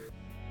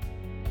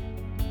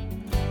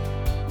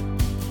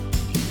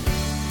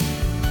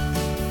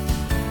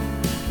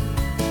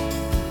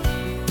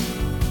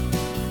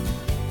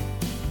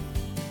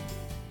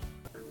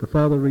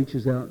Father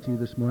reaches out to you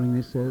this morning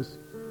and he says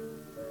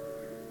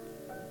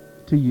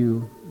to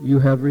you, you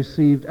have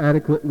received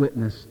adequate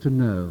witness to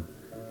know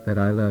that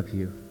I love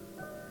you.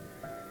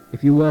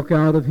 If you walk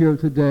out of here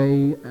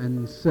today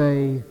and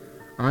say,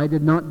 I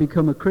did not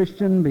become a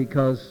Christian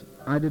because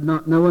I did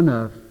not know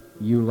enough,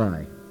 you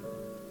lie.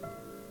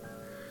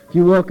 If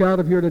you walk out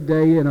of here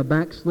today in a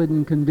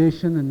backslidden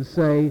condition and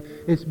say,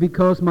 it's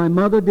because my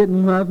mother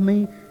didn't love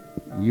me,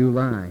 you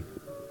lie.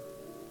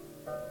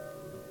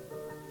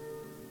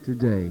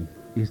 Today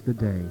is the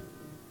day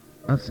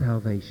of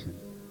salvation.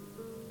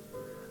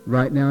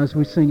 Right now, as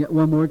we sing it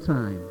one more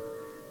time,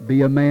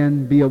 be a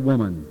man, be a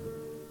woman.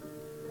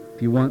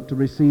 If you want to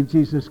receive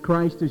Jesus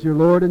Christ as your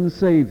Lord and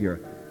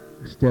Savior,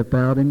 step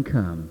out and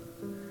come.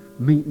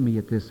 Meet me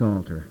at this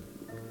altar.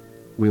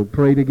 We'll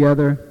pray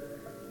together.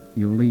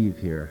 You'll leave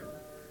here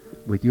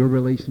with your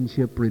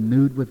relationship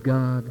renewed with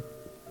God,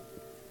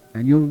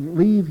 and you'll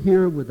leave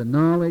here with the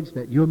knowledge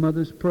that your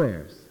mother's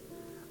prayers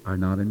are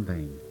not in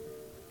vain.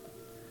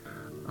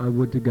 I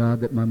would to God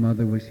that my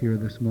mother was here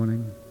this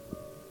morning.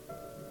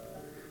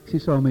 She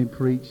saw me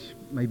preach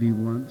maybe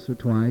once or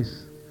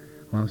twice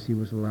while she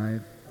was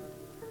alive.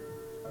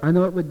 I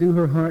know it would do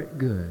her heart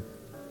good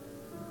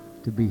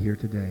to be here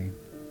today.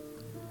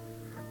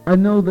 I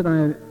know that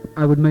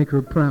I would make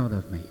her proud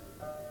of me.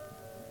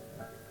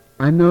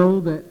 I know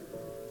that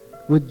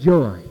with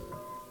joy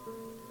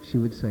she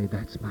would say,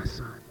 that's my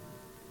son.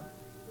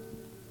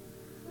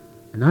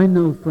 And I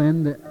know,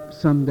 friend, that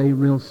someday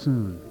real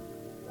soon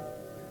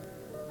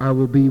I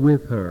will be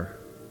with her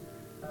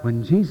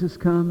when Jesus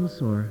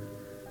comes, or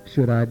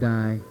should I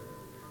die,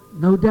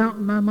 no doubt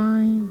in my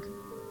mind,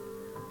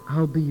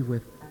 I'll be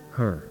with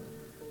her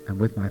and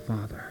with my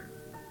Father.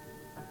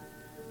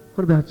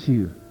 What about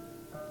you?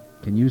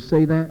 Can you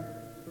say that?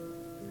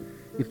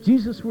 If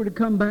Jesus were to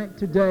come back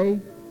today,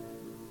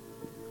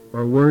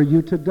 or were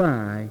you to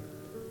die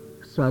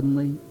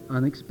suddenly,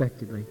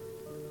 unexpectedly,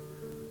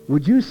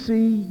 would you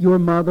see your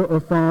mother or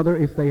father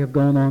if they have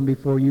gone on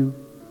before you?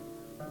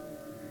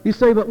 You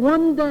say, but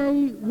one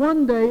day,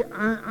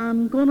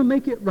 I'm going to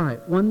make it right.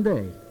 One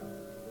day.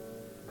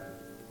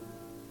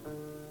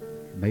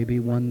 Maybe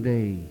one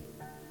day,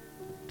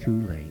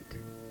 too late.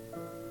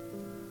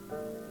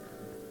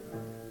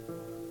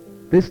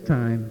 This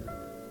time,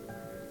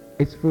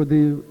 it's for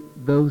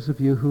those of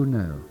you who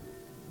know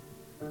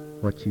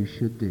what you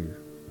should do.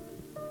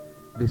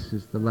 This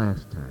is the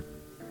last time.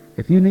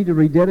 If you need to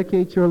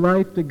rededicate your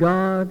life to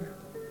God,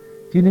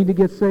 if you need to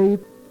get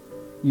saved,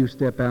 you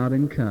step out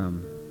and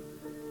come.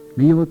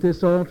 Kneel at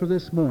this altar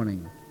this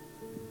morning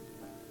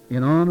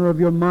in honor of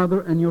your mother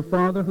and your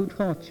father who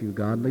taught you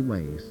godly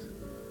ways,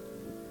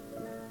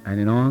 and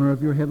in honor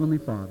of your heavenly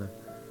Father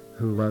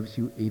who loves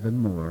you even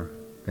more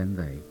than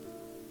they.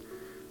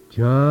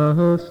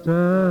 Just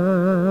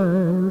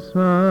as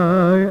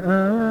I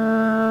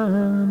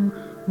am,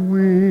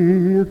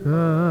 without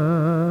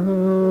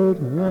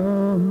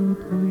one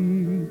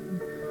plea,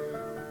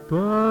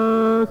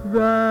 but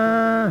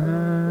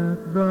that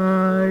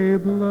thy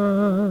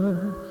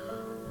blood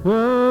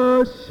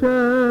was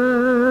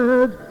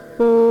shed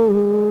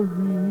for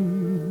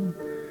me,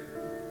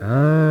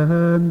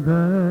 and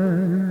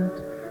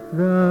that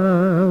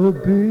thou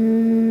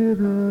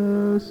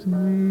biddest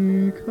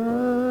me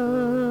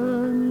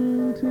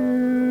come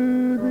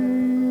to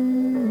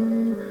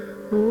thee,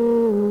 O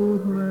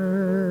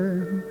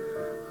Lamb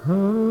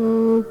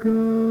of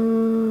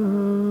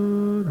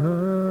God,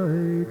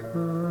 I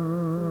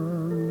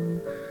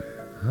come,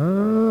 I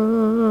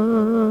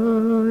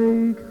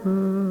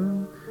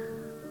come.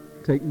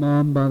 Take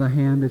Mom by the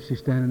hand if she's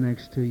standing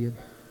next to you.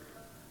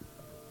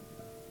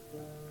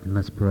 And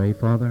let's pray.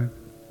 Father,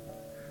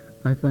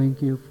 I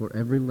thank you for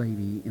every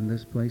lady in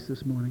this place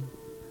this morning.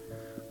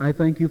 I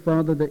thank you,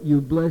 Father, that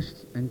you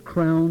blessed and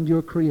crowned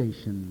your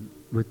creation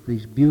with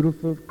these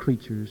beautiful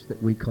creatures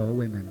that we call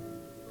women.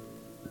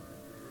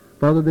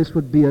 Father, this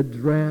would be a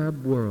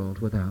drab world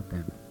without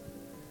them.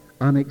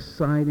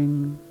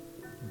 Unexciting,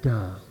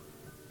 dull.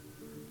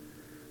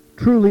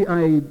 Truly,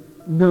 I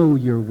know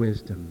your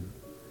wisdom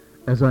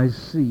as I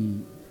see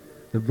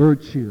the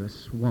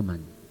virtuous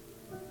woman,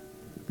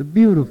 the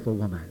beautiful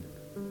woman,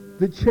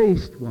 the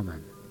chaste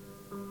woman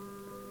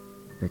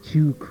that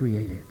you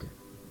created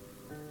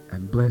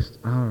and blessed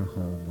our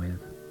home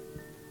with.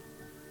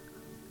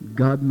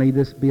 God, may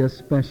this be a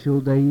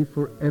special day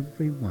for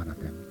every one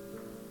of them.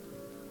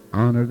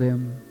 Honor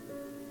them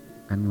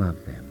and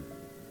love them.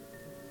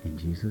 In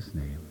Jesus'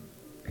 name,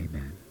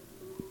 amen.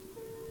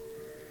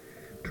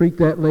 Treat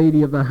that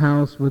lady of the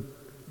house with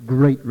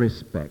great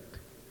respect.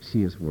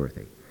 She is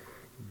worthy.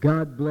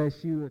 God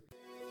bless you.